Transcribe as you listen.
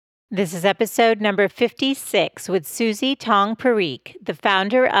This is episode number 56 with Susie Tong Parikh, the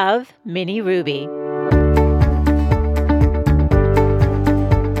founder of Mini Ruby.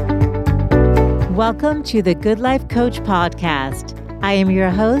 Welcome to the Good Life Coach podcast. I am your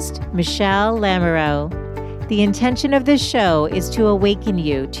host, Michelle Lamoureux. The intention of this show is to awaken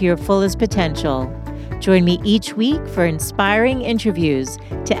you to your fullest potential. Join me each week for inspiring interviews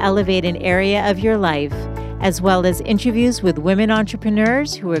to elevate an area of your life, as well as interviews with women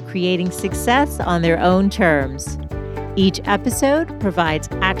entrepreneurs who are creating success on their own terms. Each episode provides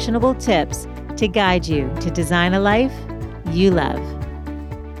actionable tips to guide you to design a life you love.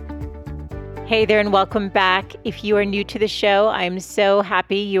 Hey there and welcome back. If you are new to the show, I'm so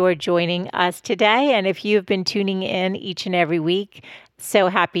happy you are joining us today. And if you've been tuning in each and every week, so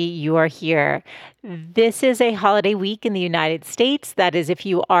happy you are here. This is a holiday week in the United States. That is, if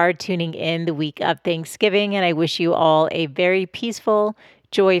you are tuning in the week of Thanksgiving, and I wish you all a very peaceful,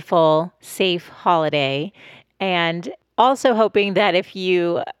 joyful, safe holiday. And also hoping that if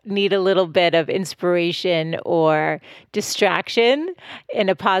you need a little bit of inspiration or distraction in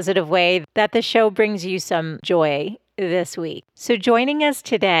a positive way, that the show brings you some joy this week. So joining us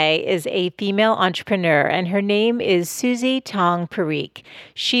today is a female entrepreneur, and her name is Susie Tong Parikh.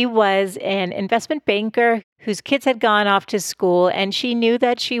 She was an investment banker whose kids had gone off to school, and she knew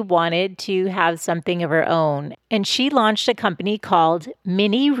that she wanted to have something of her own. And she launched a company called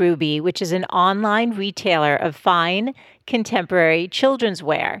Mini Ruby, which is an online retailer of fine, contemporary children's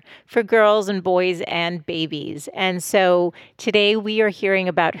wear for girls and boys and babies. And so today we are hearing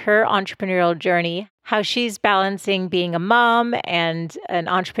about her entrepreneurial journey, how she's balancing being a mom and an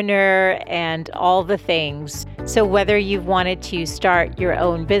entrepreneur and all the things. So whether you've wanted to start your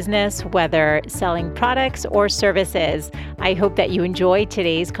own business, whether selling products or services, I hope that you enjoy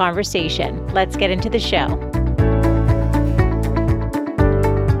today's conversation. Let's get into the show.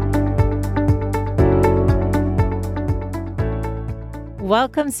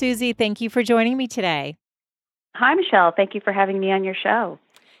 Welcome, Susie. Thank you for joining me today. Hi, Michelle. Thank you for having me on your show.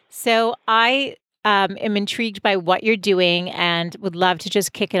 So I am intrigued by what you're doing and would love to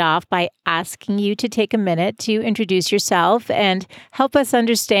just kick it off by asking you to take a minute to introduce yourself and help us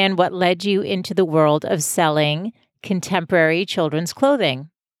understand what led you into the world of selling contemporary children's clothing.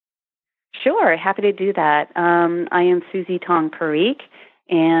 Sure. Happy to do that. I am Susie Tong Parikh,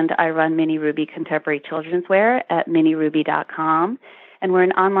 and I run Mini Ruby Contemporary Childrenswear at miniruby.com. And we're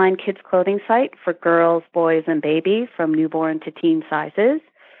an online kids clothing site for girls, boys, and baby from newborn to teen sizes.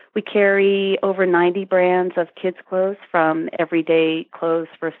 We carry over 90 brands of kids' clothes, from everyday clothes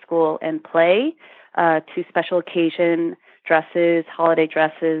for school and play to special occasion dresses, holiday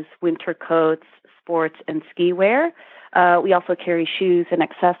dresses, winter coats, sports, and ski wear. We also carry shoes and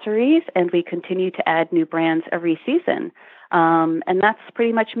accessories, and we continue to add new brands every season. And that's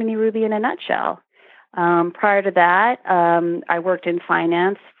pretty much Mini Ruby in a nutshell. Prior to that, I worked in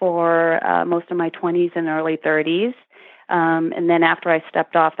finance for most of my 20s and early 30s. And then after I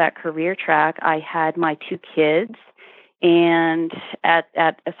stepped off that career track, I had my two kids. And at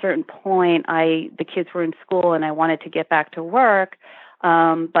a certain point, the kids were in school and I wanted to get back to work.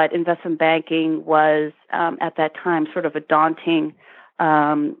 But investment banking was, at that time, sort of a daunting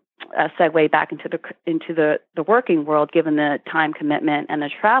segue back into the working world, given the time commitment and the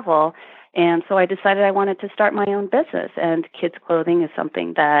travel. And so I decided I wanted to start my own business, and kids' clothing is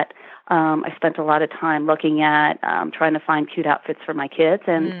something that I spent a lot of time looking at, trying to find cute outfits for my kids,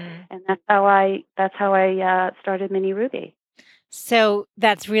 and that's how I started Mini Ruby. So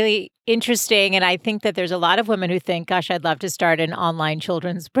that's really interesting. And I think that there's a lot of women who think, gosh, I'd love to start an online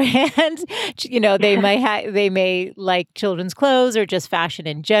children's brand. They may like children's clothes or just fashion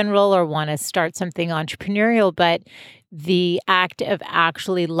in general, or want to start something entrepreneurial. But the act of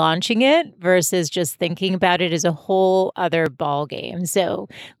actually launching it versus just thinking about it is a whole other ballgame. So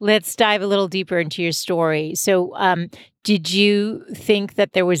let's dive a little deeper into your story. So did you think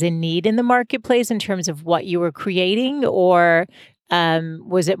that there was a need in the marketplace in terms of what you were creating, or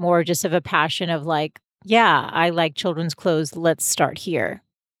was it more just of a passion of like, yeah, I like children's clothes, let's start here?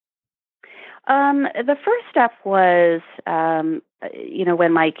 The first step was,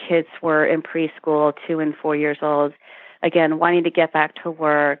 when my kids were in preschool, 2 and 4 years old, again, wanting to get back to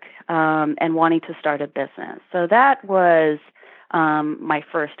work and wanting to start a business. So that was my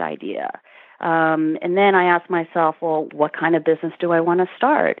first idea. And then I asked myself, well, what kind of business do I want to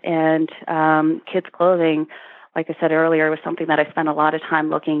start? And kids' clothing, like I said earlier, was something that I spent a lot of time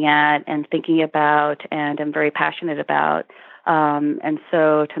looking at and thinking about, and I'm very passionate about. And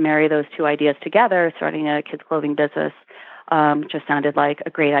so to marry those two ideas together, starting a kids' clothing business just sounded like a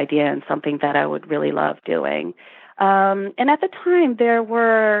great idea and something that I would really love doing. And at the time, there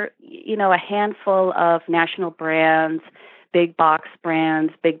were, a handful of national brands, big box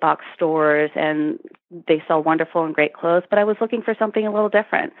brands, big box stores, and they sell wonderful and great clothes. But I was looking for something a little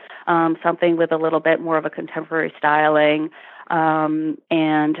different, something with a little bit more of a contemporary styling.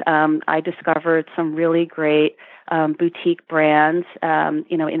 And I discovered some really great boutique brands,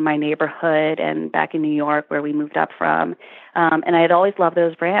 in my neighborhood and back in New York where we moved up from. And I had always loved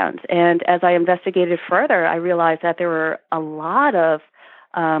those brands. And as I investigated further, I realized that there were a lot of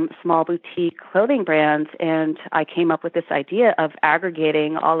small boutique clothing brands. And I came up with this idea of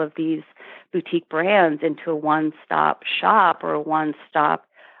aggregating all of these boutique brands into a one-stop shop or a one-stop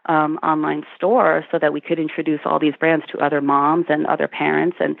online store so that we could introduce all these brands to other moms and other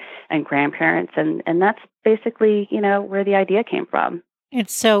parents and grandparents. And that's basically, where the idea came from.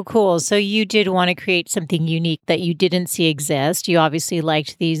 It's so cool. So you did want to create something unique that you didn't see exist. You obviously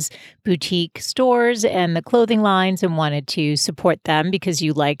liked these boutique stores and the clothing lines and wanted to support them because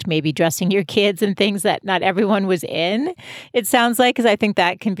you liked maybe dressing your kids in things that not everyone was in. It sounds like, because I think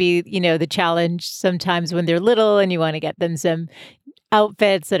that can be, the challenge sometimes when they're little and you want to get them some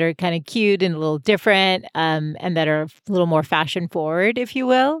outfits that are kind of cute and a little different, and that are a little more fashion forward, if you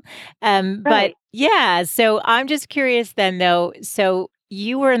will. But Right. yeah, so I'm just curious then, though. So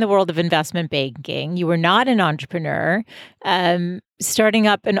you were in the world of investment banking. You were not an entrepreneur. Starting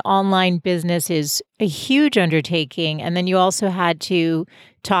up an online business is a huge undertaking, and then you also had to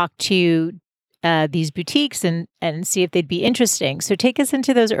talk to these boutiques and see if they'd be interesting. So take us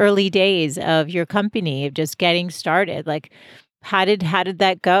into those early days of your company, of just getting started. Like, how did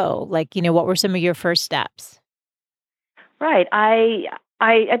that go? Like, what were some of your first steps? Right. I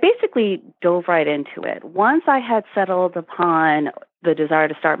basically dove right into it. Once I had settled upon the desire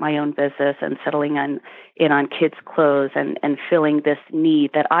to start my own business and settling on kids' clothes and filling this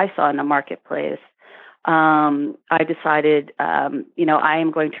need that I saw in the marketplace, I decided, I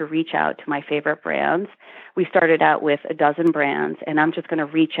am going to reach out to my favorite brands. We started out with a dozen brands, and I'm just going to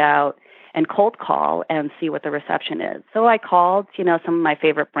reach out and cold call and see what the reception is. So I called, some of my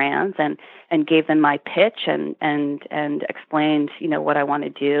favorite brands and gave them my pitch and explained, what I want to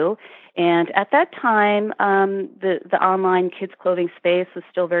do. And at that time, the online kids clothing space was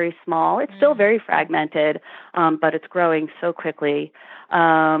still very small. It's still very fragmented, but it's growing so quickly.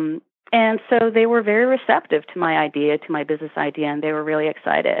 And so they were very receptive to my idea, to my business idea, and they were really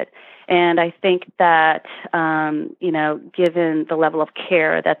excited. And I think that, given the level of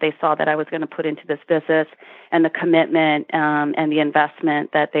care that they saw that I was going to put into this business and the commitment and the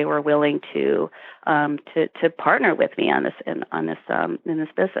investment that they were willing to partner with me on this in this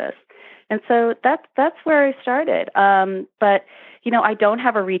business. And so that's where I started. But I don't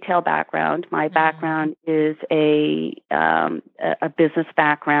have a retail background. My background is a business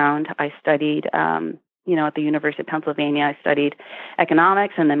background. I studied, at the University of Pennsylvania. I studied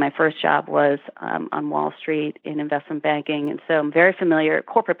economics, and then my first job was on Wall Street in investment banking. And so I'm very familiar,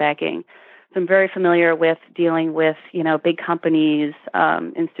 corporate banking. So I'm very familiar with dealing with, big companies,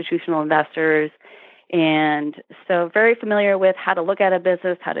 institutional investors, and so very familiar with how to look at a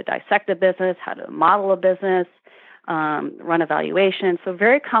business, how to dissect a business, how to model a business, run evaluation. So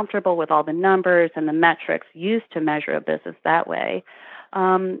very comfortable with all the numbers and the metrics used to measure a business that way.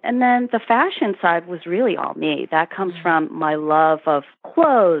 And then the fashion side was really all me. That comes from my love of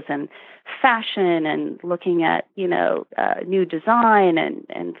clothes and fashion and looking at, new design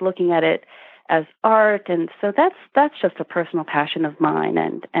and looking at it as art. And so that's just a personal passion of mine.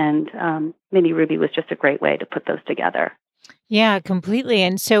 And Mini Ruby was just a great way to put those together. Yeah, completely.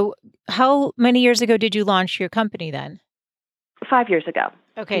 And so how many years ago did you launch your company then? 5 years ago,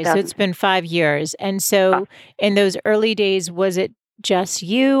 Okay, so it's 2000. been 5 years. And so in those early days, was it just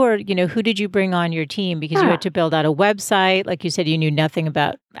you, or, who did you bring on your team? Because you Yeah, had to build out a website. Like you said, you knew nothing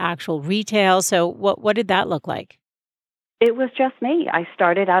about actual retail. So what did that look like? it was just me. I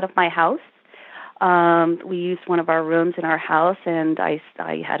started out of my house. We used one of our rooms in our house, and I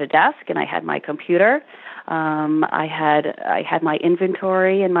had a desk and I had my computer. I had my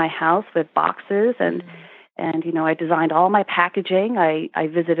inventory in my house with boxes, and I designed all my packaging. I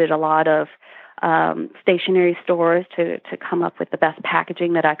visited a lot of stationery stores to come up with the best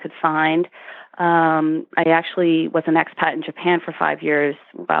packaging that I could find. I actually was an expat in Japan for 5 years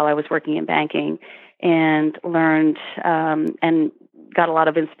while I was working in banking, and learned and got a lot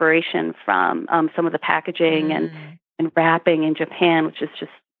of inspiration from some of the packaging Mm, and wrapping in Japan, which is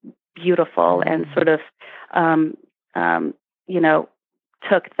just beautiful, and mm. sort of um, um, you know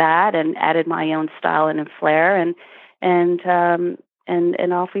took that and added my own style and flair, and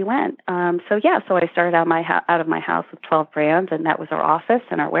and off we went. So I started out out of my house with 12 brands, and that was our office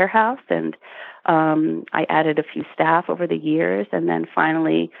and our warehouse, and I added a few staff over the years, and then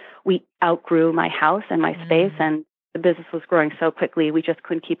finally we outgrew my house and my space, and the business was growing so quickly we just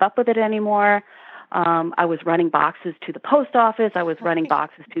couldn't keep up with it anymore. I was running boxes to the post office. I was running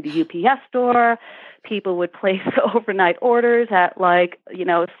boxes to the UPS store. People would place overnight orders at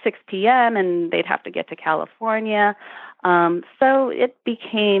 6 p.m. and they'd have to get to California. So it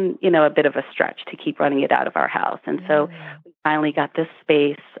became, a bit of a stretch to keep running it out of our house. And so we finally got this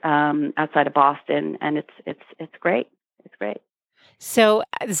space outside of Boston, and it's great. It's great. So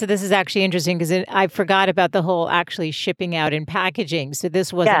this is actually interesting because I forgot about the whole actually shipping out and packaging. So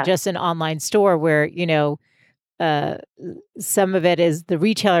this wasn't Yeah. just an online store where, uh, some of it is the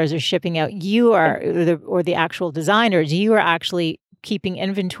retailers are shipping out. You are, or the actual designers, you are actually keeping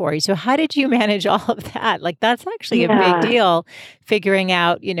inventory. So how did you manage all of that? Like, that's actually a big Yeah. deal, figuring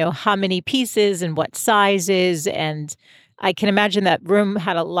out, how many pieces and what sizes. And I can imagine that room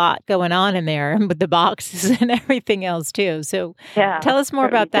had a lot going on in there with the boxes and everything else too. So Yeah. tell us more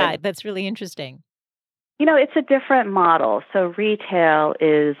Certainly about did. that. That's really interesting. It's a different model. So retail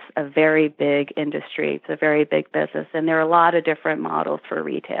is a very big industry. It's a very big business, and there are a lot of different models for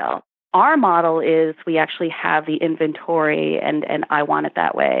retail. Our model is we actually have the inventory, and I want it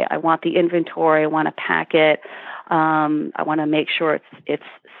that way. I want the inventory. I want to pack it. I want to make sure it's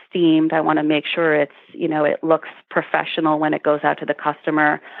steamed. I want to make sure it looks professional when it goes out to the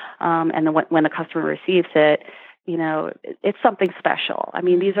customer, and then when the customer receives it, it's something special. I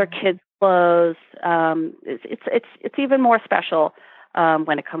mean, these are kids' clothes. It's even more special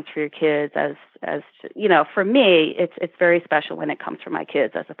when it comes for your kids. For me, it's very special when it comes for my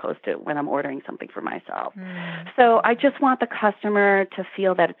kids as opposed to when I'm ordering something for myself. So I just want the customer to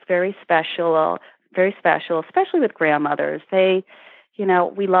feel that it's very special, especially with grandmothers.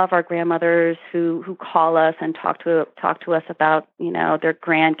 We love our grandmothers who call us and talk to us about their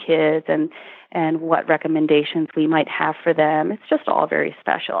grandkids and what recommendations we might have for them. It's just all very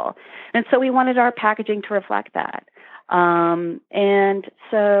special, and so we wanted our packaging to reflect that. And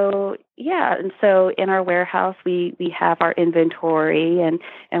so in our warehouse we have our inventory,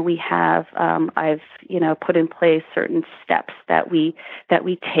 and we have I've put in place certain steps that we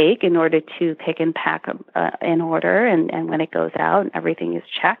take in order to pick and pack an order, and when it goes out, everything is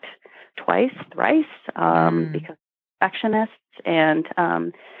checked twice, thrice, because perfectionists, and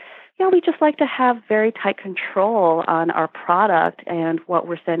we just like to have very tight control on our product and what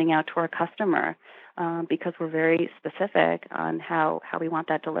we're sending out to our customer, because we're very specific on how we want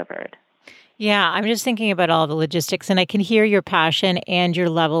that delivered. Yeah, I'm just thinking about all the logistics, and I can hear your passion and your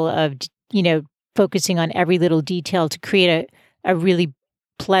level of, focusing on every little detail to create a really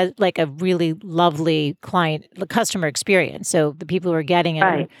like a really lovely customer experience. So the people who are getting it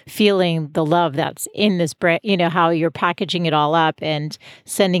are Right. feeling the love that's in this brand, how you're packaging it all up and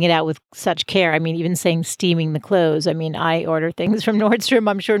sending it out with such care. I mean, even saying steaming the clothes. I mean, I order things from Nordstrom.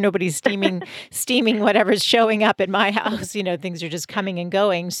 I'm sure nobody's steaming whatever's showing up at my house. Things are just coming and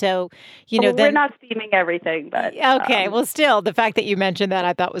going. So, Well, we're then not steaming everything, but okay. Well, still, the fact that you mentioned that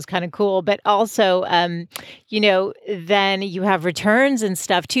I thought was kind of cool. But also, then you have returns and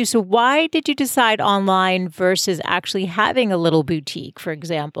stuff too. So why did you decide online versus actually having a little boutique, for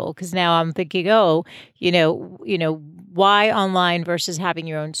example? Because now I'm thinking, oh, why online versus having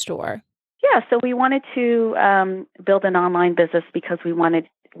your own store? yeah. So we wanted to build an online business because we wanted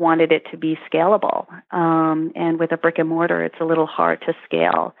it to be scalable. And with a brick and mortar, it's a little hard to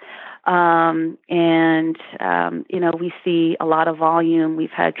scale. We see a lot of volume. We've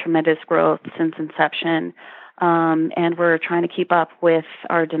had tremendous growth since inception. And we're trying to keep up with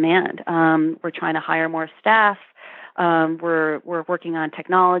our demand. We're trying to hire more staff. We're working on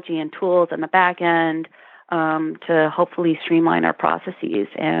technology and tools in the back end to hopefully streamline our processes.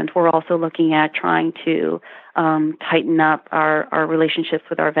 And we're also looking at trying to tighten up our relationships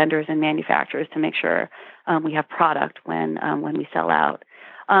with our vendors and manufacturers to make sure we have product when we sell out.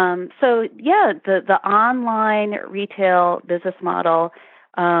 The online retail business model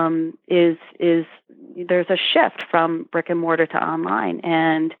is there's a shift from brick and mortar to online,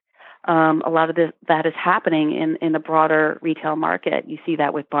 and a lot of that is happening in the broader retail market. You see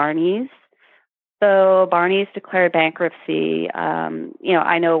that with Barney's. So Barney's declared bankruptcy.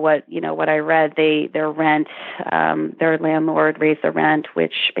 I know what I read. Their rent, their landlord raised the rent,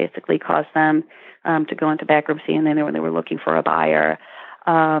 which basically caused them to go into bankruptcy, and then they were looking for a buyer.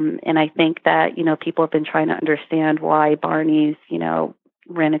 And I think that people have been trying to understand why Barney's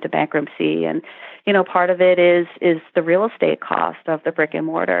ran into bankruptcy, and part of it is the real estate cost of the brick and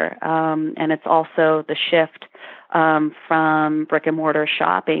mortar, and it's also the shift from brick and mortar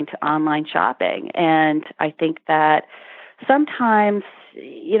shopping to online shopping. And I think that sometimes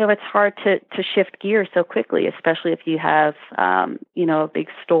it's hard to shift gears so quickly, especially if you have, a big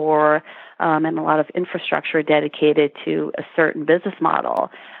store and a lot of infrastructure dedicated to a certain business model.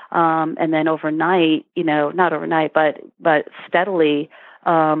 And then overnight, not overnight, but steadily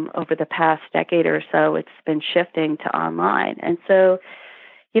over the past decade or so, it's been shifting to online. And so,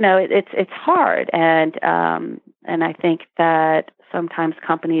 it's hard. And I think that sometimes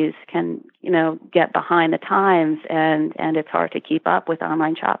companies can, get behind the times and it's hard to keep up with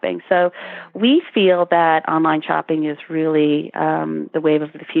online shopping. So we feel that online shopping is really the wave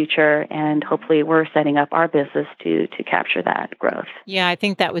of the future, and hopefully we're setting up our business to capture that growth. Yeah, I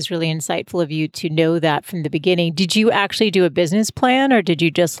think that was really insightful of you to know that from the beginning. Did you actually do a business plan or did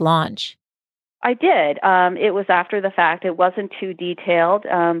you just launch? I did. It was after the fact. It wasn't too detailed,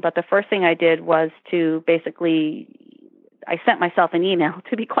 but the first thing I did was to basically, I sent myself an email,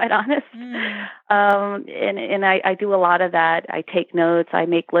 to be quite honest. And I do a lot of that. I take notes. I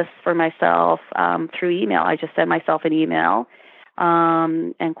make lists for myself through email. I just send myself an email,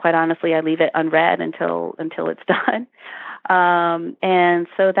 and quite honestly, I leave it unread until it's done. And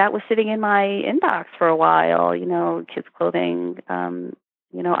so that was sitting in my inbox for a while. Kids clothing,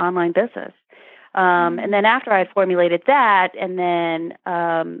 online business. And then after I had formulated that, and then,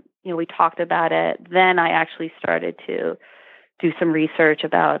 we talked about it, then I actually started to do some research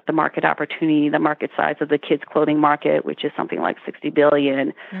about the market opportunity, the market size of the kids clothing market, which is something like 60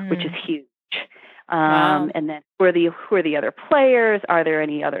 billion, which is huge. Wow. And then who are the other players? Are there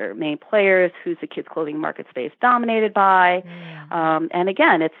any other main players? Who's the kids clothing market space dominated by? And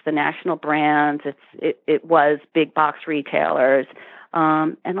again, it's the national brands. It was big box retailers.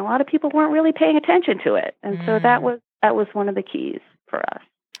 And a lot of people weren't really paying attention to it. And so that was one of the keys for us.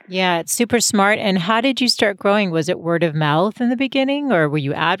 Yeah, it's super smart. And how did you start growing? Was it word of mouth in the beginning, or were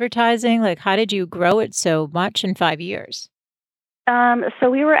you advertising? Like, how did you grow it so much in 5 years? So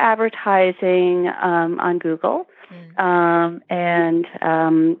we were advertising on Google, and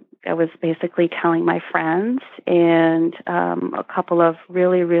I was basically telling my friends, and a couple of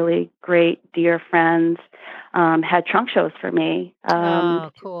really, really great dear friends had trunk shows for me,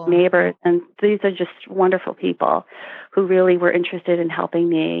 Cool. neighbors, and these are just wonderful people who really were interested in helping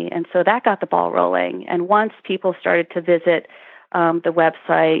me. And so that got the ball rolling. And once people started to visit the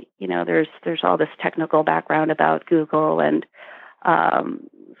website, there's all this technical background about Google and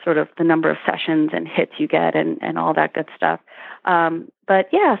sort of the number of sessions and hits you get and all that good stuff. But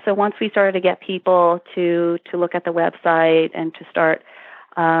yeah, so once we started to get people to look at the website and to start,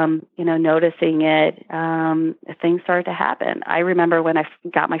 noticing it, things started to happen. I remember when I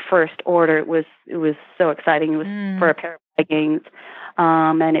got my first order, it was so exciting. It was for a pair of leggings,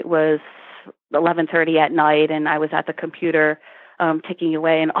 and it was 11:30 at night, and I was at the computer ticking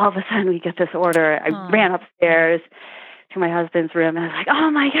away, and all of a sudden we get this order. I ran upstairs to my husband's room, and I was like,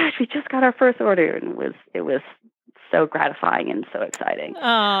 "Oh my gosh, we just got our first order!" And it was so gratifying and so exciting.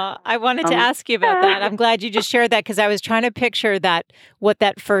 I wanted to ask you about that. I'm glad you just shared that because I was trying to picture what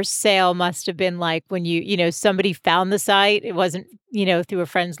that first sale must have been like when somebody found the site. It wasn't, through a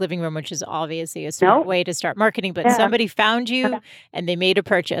friend's living room, which is obviously a smart way to start marketing, but somebody found you and they made a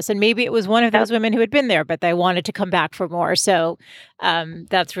purchase. And maybe it was one of those women who had been there, but they wanted to come back for more. So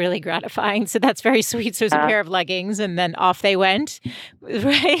that's really gratifying. So that's very sweet. So it was a pair of leggings and then off they went,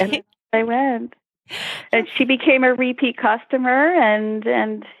 right? And they went. And she became a repeat customer, and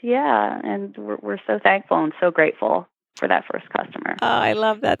we're so thankful and so grateful for that first customer. Oh, I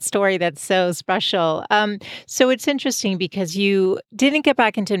love that story. That's so special. So it's interesting because you didn't get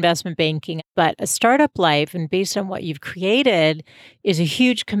back into investment banking, but a startup life and based on what you've created is a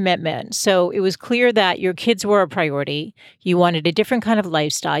huge commitment. So it was clear that your kids were a priority. You wanted a different kind of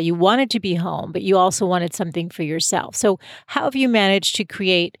lifestyle. You wanted to be home, but you also wanted something for yourself. So how have you managed to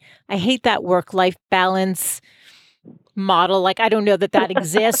create, I hate that work-life balance model. Like, I don't know that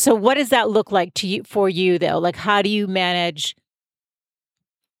exists. So what does that look like for you though? Like, how do you manage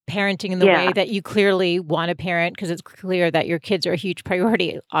parenting in the way that you clearly want to parent? Because it's clear that your kids are a huge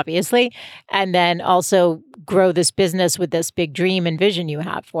priority, obviously. And then also grow this business with this big dream and vision you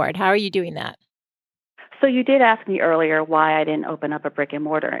have for it. How are you doing that? So you did ask me earlier why I didn't open up a brick and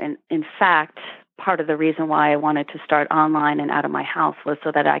mortar. And in fact, part of the reason why I wanted to start online and out of my house was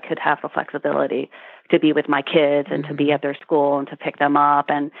so that I could have the flexibility to be with my kids and to be at their school and to pick them up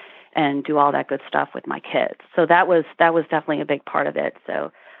and do all that good stuff with my kids. So that was definitely a big part of it.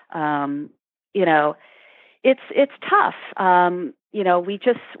 So, it's tough.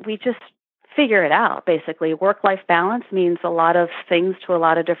 We just figure it out. Basically, work-life balance means a lot of things to a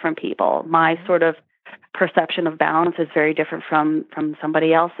lot of different people. My sort of perception of balance is very different from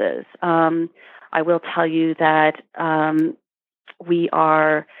somebody else's. I will tell you that we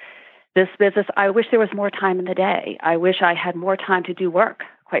are this business. I wish there was more time in the day. I wish I had more time to do work,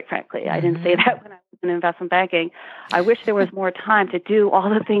 quite frankly. I didn't say that when I was in investment banking. I wish there was more time to do all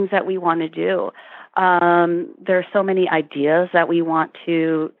the things that we want to do. There are so many ideas that we want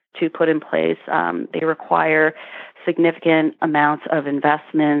to put in place. They require significant amounts of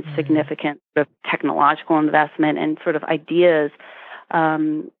investment, significant sort of technological investment, and sort of ideas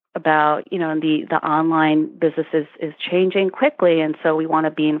about, the online business is changing quickly, and so we want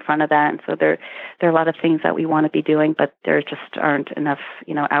to be in front of that. And so there are a lot of things that we want to be doing, but there just aren't enough,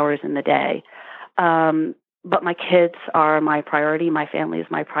 hours in the day. But my kids are my priority. My family is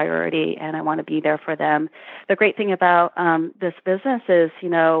my priority, and I want to be there for them. The great thing about this business is,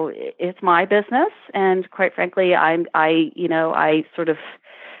 it's my business, and quite frankly, I sort of,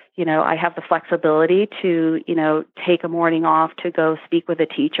 I have the flexibility to, take a morning off to go speak with a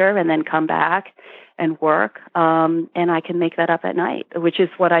teacher and then come back and work. And I can make that up at night, which is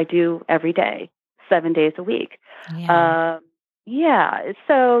what I do every day, 7 days a week. Yeah.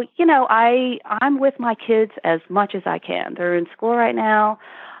 So, I'm with my kids as much as I can. They're in school right now,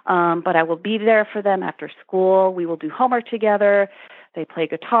 but I will be there for them after school. We will do homework together. They play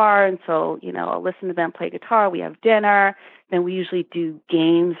guitar, and so, I'll listen to them play guitar. We have dinner. Then we usually do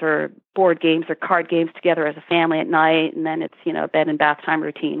games or board games or card games together as a family at night. And then it's, bed and bath time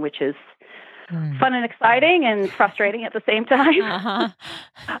routine, which is fun and exciting and frustrating at the same time.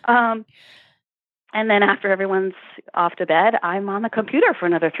 And then after everyone's off to bed, I'm on the computer for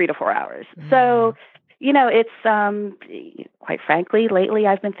another 3 to 4 hours. So, it's quite frankly, lately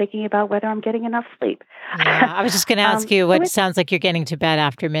I've been thinking about whether I'm getting enough sleep. Yeah, I was just going to ask you, what sounds like you're getting to bed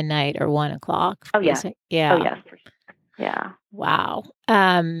after midnight or 1:00. Oh, yeah. Yeah. Oh, yes. For sure. Yeah. Wow.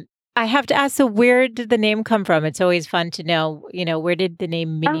 I have to ask, so where did the name come from? It's always fun to know, where did the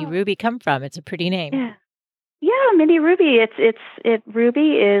name Mini Ruby come from? It's a pretty name. Yeah. Yeah, Mini Ruby.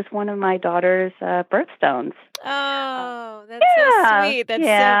 Ruby is one of my daughter's birthstones. Oh, that's so sweet. That's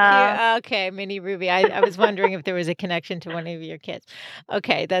so cute. Okay, Mini Ruby. I was wondering if there was a connection to one of your kids.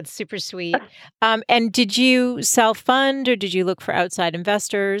 Okay, that's super sweet. And did you self-fund, or did you look for outside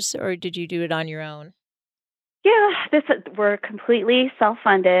investors, or did you do it on your own? Yeah, we're completely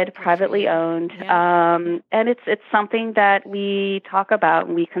self-funded, privately owned, and it's something that we talk about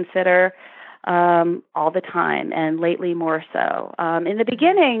and we consider all the time, and lately more so. In the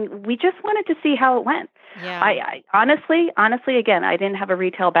beginning, we just wanted to see how it went. Yeah. I honestly, again, I didn't have a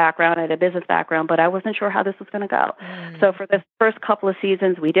retail background, I had a business background, but I wasn't sure how this was going to go. So for the first couple of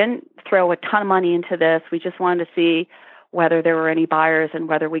seasons, we didn't throw a ton of money into this. We just wanted to see whether there were any buyers and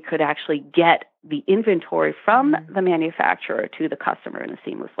whether we could actually get the inventory from the manufacturer to the customer in a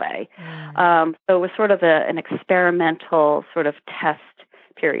seamless way. So it was sort of an experimental sort of test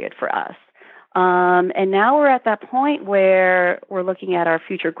period for us. And now we're at that point where we're looking at our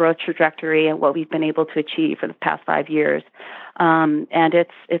future growth trajectory and what we've been able to achieve for the past 5 years. And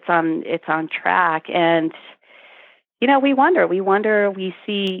it's on track. And, we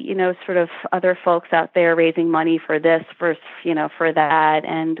see, sort of other folks out there raising money for this, for that.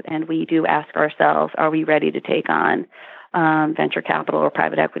 And we do ask ourselves, are we ready to take on, venture capital or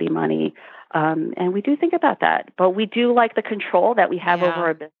private equity money? And we do think about that, but we do like the control that we have over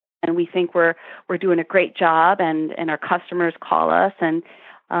our business. And we think we're doing a great job, and our customers call us, and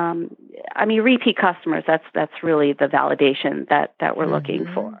repeat customers. That's really the validation that we're looking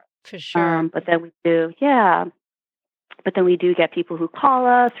for. For sure. But then we do get people who call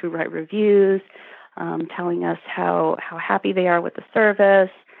us, who write reviews, telling us how happy they are with the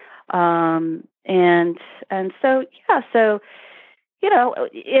service, and so.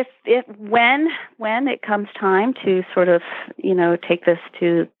 If when it comes time to sort of, take this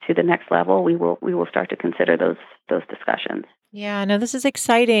to the next level, we will start to consider those discussions. Yeah, no, this is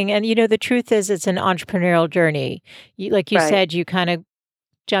exciting. And, the truth is it's an entrepreneurial journey. Like you said, you kind of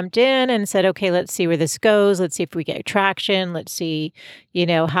jumped in and said, okay, let's see where this goes. Let's see if we get traction. Let's see,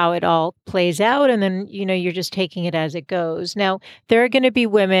 how it all plays out. And then, you're just taking it as it goes. Now, there are going to be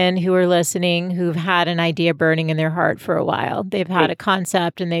women who are listening who've had an idea burning in their heart for a while. They've had a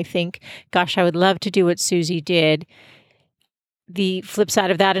concept and they think, gosh, I would love to do what Susie did. The flip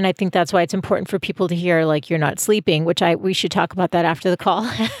side of that, and I think that's why it's important for people to hear, like, you're not sleeping, which we should talk about that after the call.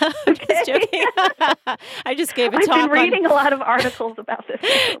 I'm just joking. I just gave a talk. I've been reading a lot of articles about this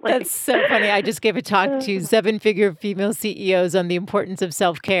recently. That's so funny. I just gave a talk to 7-figure female CEOs on the importance of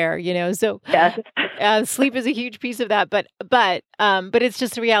self-care, so sleep is a huge piece of that, but it's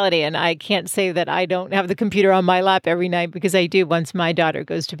just a reality. And I can't say that I don't have the computer on my lap every night, because I do once my daughter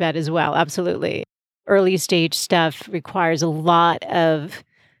goes to bed as well. Absolutely. Early stage stuff requires a lot of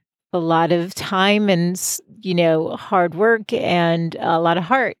a lot of time and, hard work and a lot of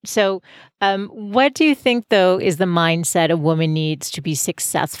heart. So, what do you think, though, is the mindset a woman needs to be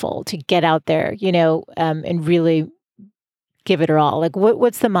successful, to get out there, and really give it her all? Like,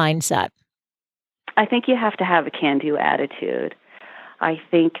 what's the mindset? I think you have to have a can-do attitude. I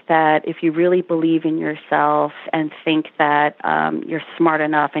think that if you really believe in yourself and think that you're smart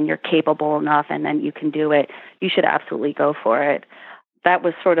enough and you're capable enough and then you can do it, you should absolutely go for it. That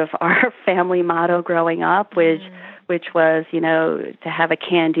was sort of our family motto growing up, which was, to have a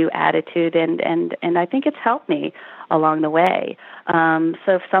can-do attitude, and I think it's helped me along the way. So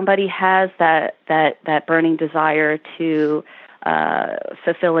if somebody has that burning desire to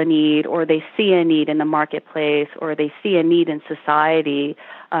fulfill a need, or they see a need in the marketplace, or they see a need in society,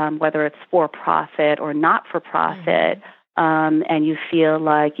 whether it's for profit or not for profit, and you feel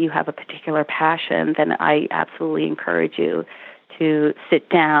like you have a particular passion, then I absolutely encourage you to sit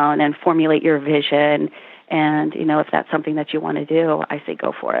down and formulate your vision. And, if that's something that you want to do, I say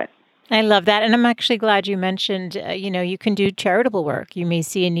go for it. I love that. And I'm actually glad you mentioned, you can do charitable work. You may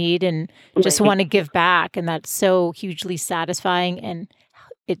see a need and just Right. want to give back. And that's so hugely satisfying. And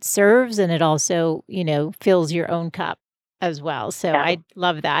it serves and it also, fills your own cup as well. So Yeah. I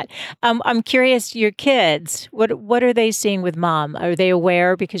love that. I'm curious, your kids, what are they seeing with mom? Are they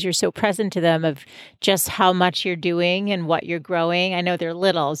aware, because you're so present to them, of just how much you're doing and what you're growing? I know they're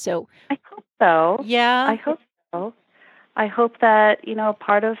little. So I hope so. I yeah. hope so. I hope that,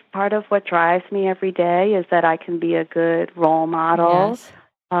 part of what drives me every day is that I can be a good role model, Yes.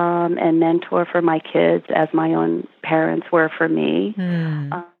 and mentor for my kids as my own parents were for me.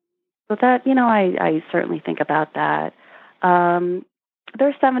 Hmm. Um, so that, I certainly think about that. Um,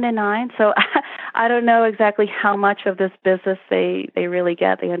 they're 7 and 9, so I don't know exactly how much of this business they really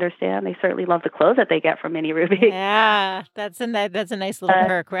get. They understand. They certainly love the clothes that they get from Mini Ruby. Yeah, that's a nice little But,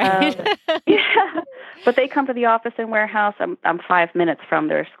 perk, right? yeah, but they come to the office and warehouse. I'm 5 minutes from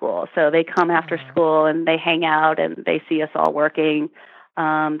their school, so they come after Aw. school and they hang out and they see us all working.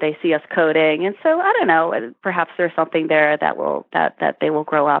 They see us coding, and so I don't know. Perhaps there's something there that they will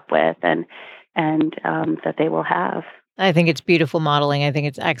grow up with, and that they will have. I think it's beautiful modeling. I think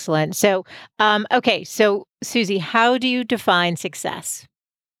it's excellent. So, okay, so Susie, how do you define success?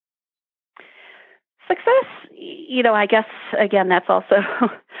 Success, I guess, again, that's also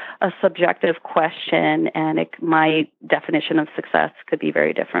a subjective question, and my definition of success could be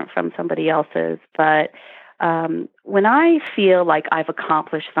very different from somebody else's. But when I feel like I've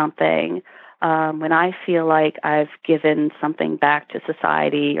accomplished something, when I feel like I've given something back to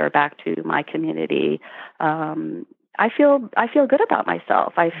society or back to my community, I feel good about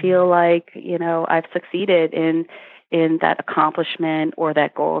myself. I feel like I've succeeded in that accomplishment or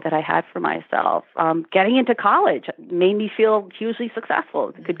that goal that I had for myself. Getting into college made me feel hugely successful.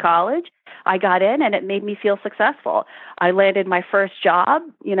 It's a good college. I got in and it made me feel successful. I landed my first job,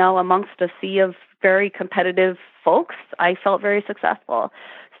 amongst a sea of very competitive folks. I felt very successful.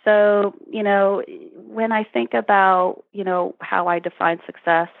 So, when I think about, how I define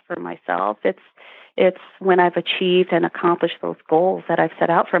success for myself, it's when I've achieved and accomplished those goals that I've set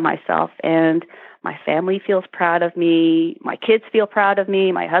out for myself, and my family feels proud of me, my kids feel proud of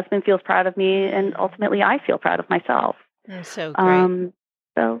me, my husband feels proud of me, and ultimately I feel proud of myself. That's so great. Um,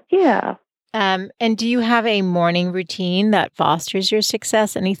 so yeah. And do you have a morning routine that fosters your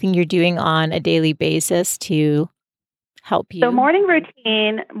success? Anything you're doing on a daily basis to help So you? morning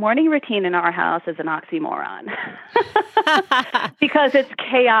routine in our house is an oxymoron because it's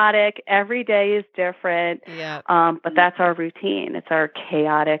chaotic. Every day is different, Yeah. but that's our routine. It's our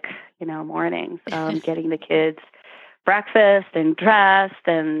chaotic, mornings. Getting the kids breakfast and dressed,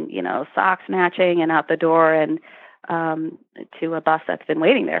 and socks matching and out the door, and to a bus that's been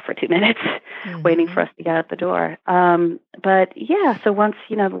waiting there for 2 minutes, waiting for Mhm. us to get out the door. But yeah, so once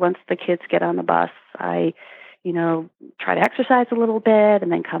the kids get on the bus, I try to exercise a little bit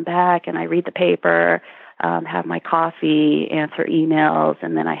and then come back and I read the paper, have my coffee, answer emails,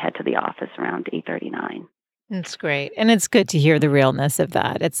 and then I head to the office around 8:39. It's great. And it's good to hear the realness of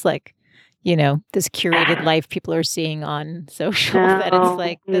that. It's like, this curated life people are seeing on social that it's No,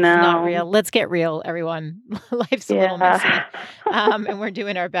 like, that's not no. real. Let's get real, everyone. Life's a little Yeah. messy. And we're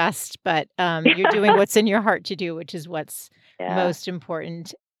doing our best, but you're doing what's in your heart to do, which is what's Yeah. most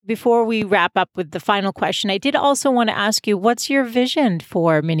important. Before we wrap up with the final question, I did also want to ask you, what's your vision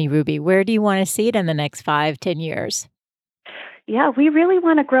for Mini Ruby? Where do you want to see it in the next 5, 10 years? Yeah, we really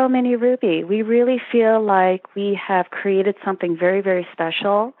want to grow Mini Ruby. We really feel like we have created something very, very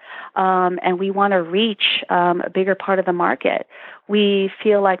special, and we want to reach a bigger part of the market. We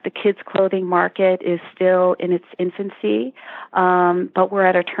feel like the kids' clothing market is still in its infancy, but we're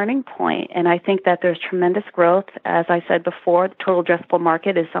at a turning point, and I think that there's tremendous growth. As I said before, the total addressable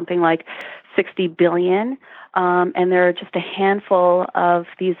market is something like 60 billion. And there are just a handful of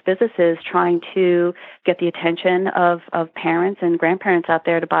these businesses trying to get the attention of parents and grandparents out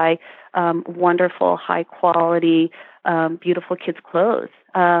there to buy wonderful, high quality, beautiful kids' clothes.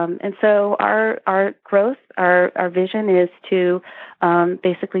 And so our growth, our vision is to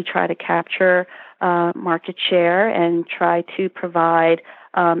basically try to capture market share and try to provide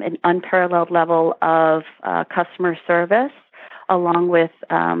an unparalleled level of customer service, along with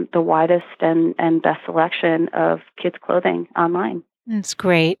the widest and best selection of kids' clothing online. That's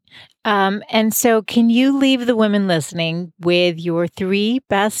great. And so, can you leave the women listening with your 3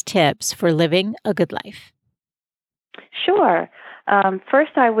 best tips for living a good life? Sure.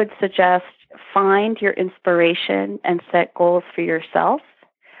 First, I would suggest find your inspiration and set goals for yourself.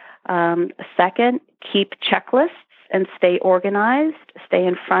 Second, keep checklists and stay organized. Stay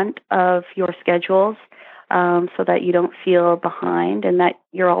in front of your schedules so that you don't feel behind and that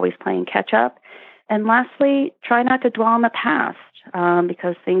you're always playing catch up. And lastly, try not to dwell on the past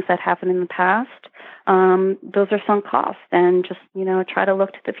because things that happened in the past, those are sunk costs, and just, try to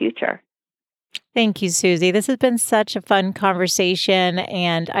look to the future. Thank you, Susie. This has been such a fun conversation,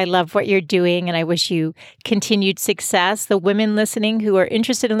 and I love what you're doing, and I wish you continued success. The women listening who are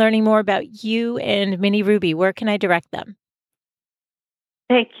interested in learning more about you and Mini Ruby, where can I direct them?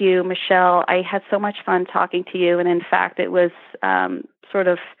 Thank you, Michelle. I had so much fun talking to you, and in fact, it was sort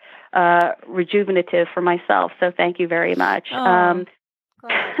of rejuvenative for myself. So thank you very much. Oh,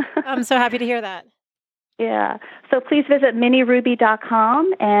 glad. I'm so happy to hear that. Yeah. So please visit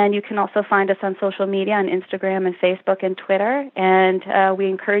miniruby.com, and you can also find us on social media on Instagram and Facebook and Twitter. And we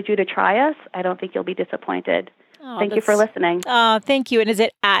encourage you to try us. I don't think you'll be disappointed. Oh, Thank you for listening. Thank you. And is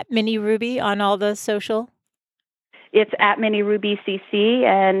it at Mini Ruby on all the social? It's at Mini Ruby CC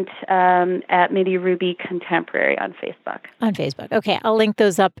and at Mini Ruby Contemporary on Facebook. On Facebook. Okay. I'll link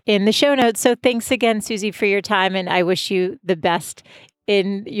those up in the show notes. So thanks again, Susie, for your time. And I wish you the best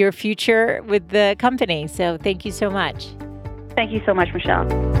in your future with the company. So thank you so much. Thank you so much, Michelle.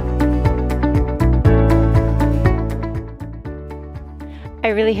 I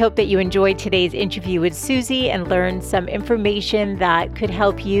really hope that you enjoyed today's interview with Susie and learned some information that could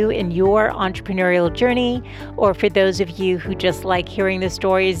help you in your entrepreneurial journey, or for those of you who just like hearing the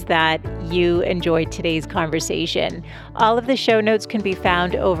stories that you enjoyed today's conversation. All of the show notes can be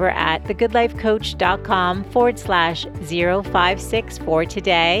found over at thegoodlifecoach.com/056 for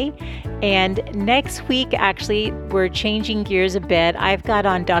today. And next week, actually, we're changing gears a bit. I've got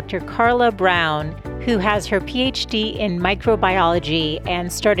on Dr. Carla Brown, who has her PhD in microbiology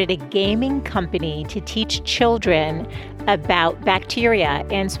and started a gaming company to teach children about bacteria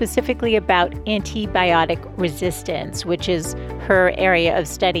and specifically about antibiotic resistance, which is her area of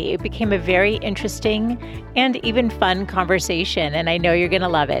study. It became a very interesting and even fun conversation, and I know you're going to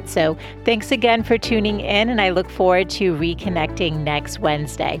love it. So thanks again for tuning in, and I look forward to reconnecting next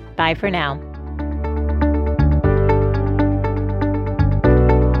Wednesday. Bye for now.